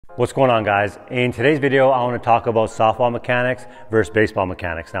What's going on, guys? In today's video, I want to talk about softball mechanics versus baseball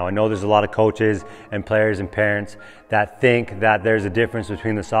mechanics. Now, I know there's a lot of coaches and players and parents that think that there's a difference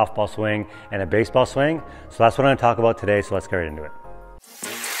between the softball swing and a baseball swing. So that's what I'm going to talk about today. So let's get right into it.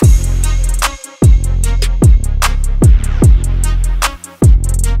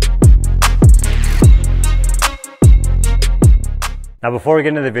 Now, before we get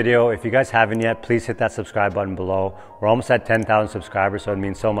into the video, if you guys haven't yet, please hit that subscribe button below. We're almost at 10,000 subscribers, so it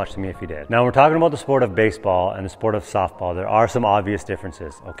means so much to me if you did. Now, we're talking about the sport of baseball and the sport of softball. There are some obvious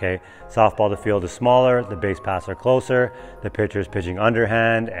differences, okay? Softball, the field is smaller, the base paths are closer, the pitcher is pitching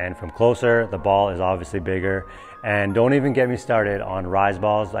underhand and from closer, the ball is obviously bigger. And don't even get me started on rise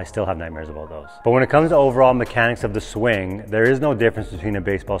balls. I still have nightmares about those. But when it comes to overall mechanics of the swing, there is no difference between a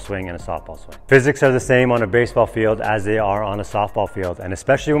baseball swing and a softball swing. Physics are the same on a baseball field as they are on a softball field. And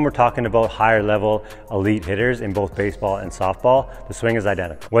especially when we're talking about higher level elite hitters in both baseball and softball, the swing is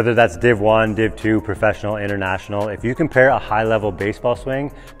identical. Whether that's Div 1, Div 2, professional, international, if you compare a high level baseball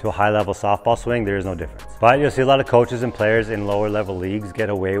swing to a high level softball swing, there is no difference. But you'll see a lot of coaches and players in lower level leagues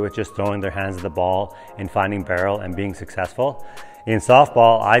get away with just throwing their hands at the ball and finding barrel and being successful. In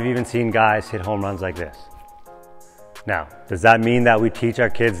softball, I've even seen guys hit home runs like this. Now, does that mean that we teach our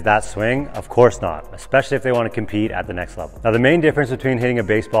kids that swing? Of course not, especially if they want to compete at the next level. Now, the main difference between hitting a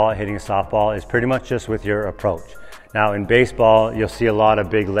baseball and hitting a softball is pretty much just with your approach. Now, in baseball, you'll see a lot of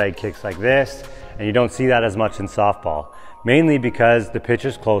big leg kicks like this, and you don't see that as much in softball, mainly because the pitch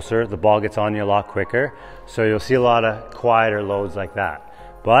is closer, the ball gets on you a lot quicker, so you'll see a lot of quieter loads like that.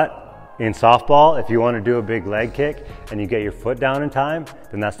 But in softball, if you want to do a big leg kick and you get your foot down in time,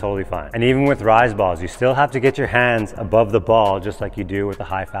 then that's totally fine. And even with rise balls, you still have to get your hands above the ball just like you do with a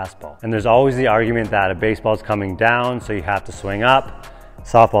high fastball. And there's always the argument that a baseball's coming down, so you have to swing up.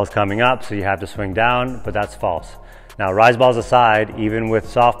 Softball's coming up, so you have to swing down, but that's false. Now, rise balls aside, even with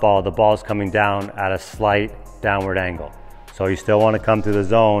softball, the ball's coming down at a slight downward angle. So you still want to come to the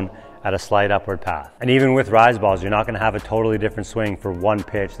zone at a slight upward path. And even with rise balls, you're not going to have a totally different swing for one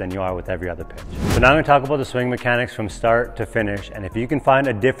pitch than you are with every other pitch. So now I'm going to talk about the swing mechanics from start to finish. And if you can find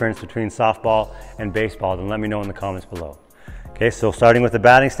a difference between softball and baseball, then let me know in the comments below. Okay, so starting with the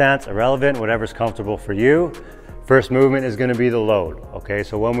batting stance, irrelevant, whatever's comfortable for you. First movement is going to be the load. Okay,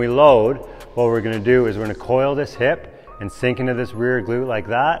 so when we load, what we're going to do is we're going to coil this hip and sink into this rear glute like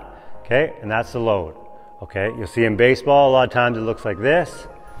that. Okay, and that's the load. Okay, you'll see in baseball, a lot of times it looks like this.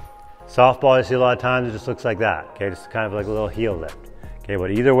 Softball, you see a lot of times it just looks like that, okay? Just kind of like a little heel lift, okay?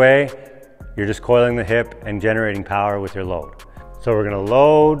 But either way, you're just coiling the hip and generating power with your load. So we're gonna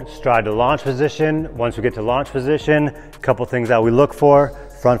load, stride to launch position. Once we get to launch position, a couple things that we look for: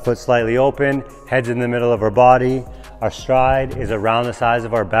 front foot slightly open, head's in the middle of our body. Our stride is around the size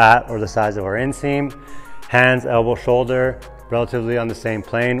of our bat or the size of our inseam. Hands, elbow, shoulder, relatively on the same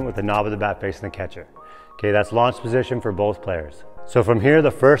plane with the knob of the bat facing the catcher. Okay, that's launch position for both players. So from here,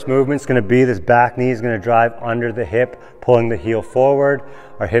 the first movement's gonna be this back knee is gonna drive under the hip, pulling the heel forward.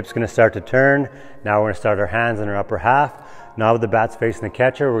 Our hip's gonna start to turn. Now we're gonna start our hands in our upper half. Knob of the bat's facing the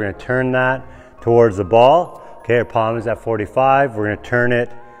catcher. We're gonna turn that towards the ball. Okay, our palm is at 45. We're gonna turn it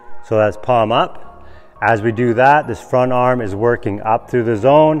so that's palm up. As we do that, this front arm is working up through the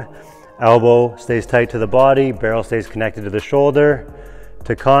zone. Elbow stays tight to the body. Barrel stays connected to the shoulder.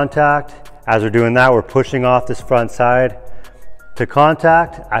 To contact. As we're doing that, we're pushing off this front side. To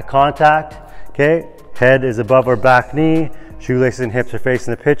contact, at contact, okay, head is above our back knee, shoelaces and hips are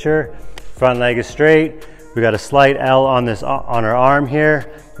facing the pitcher, front leg is straight, we got a slight L on our arm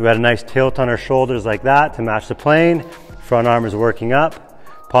here, we got a nice tilt on our shoulders like that to match the plane, front arm is working up,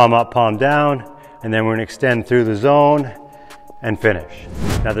 palm down, and then we're gonna extend through the zone and finish.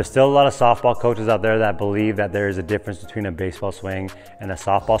 Now, there's still a lot of softball coaches out there that believe that there is a difference between a baseball swing and a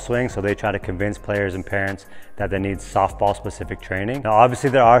softball swing, so they try to convince players and parents that they need softball specific training. Now,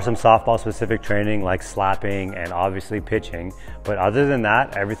 obviously there are some softball specific training like slapping and obviously pitching, but other than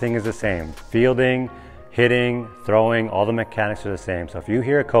that, everything is the same. Fielding, hitting, throwing, all the mechanics are the same. So if you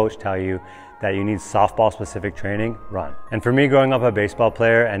hear a coach tell you that you need softball specific training, run. And for me, growing up a baseball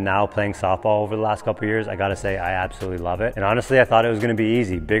player and now playing softball over the last couple of years, I gotta say I absolutely love it. And honestly, I thought it was gonna be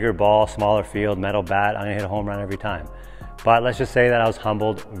easy. Bigger ball, smaller field, metal bat, I'm gonna hit a home run every time. But let's just say that I was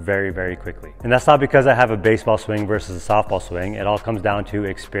humbled very, very quickly. And that's not because I have a baseball swing versus a softball swing. It all comes down to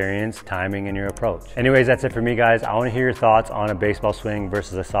experience, timing, and your approach. Anyways, that's it for me, guys. I wanna hear your thoughts on a baseball swing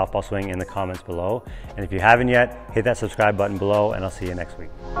versus a softball swing in the comments below. And if you haven't yet, hit that subscribe button below, and I'll see you next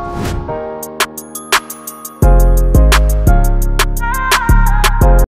week.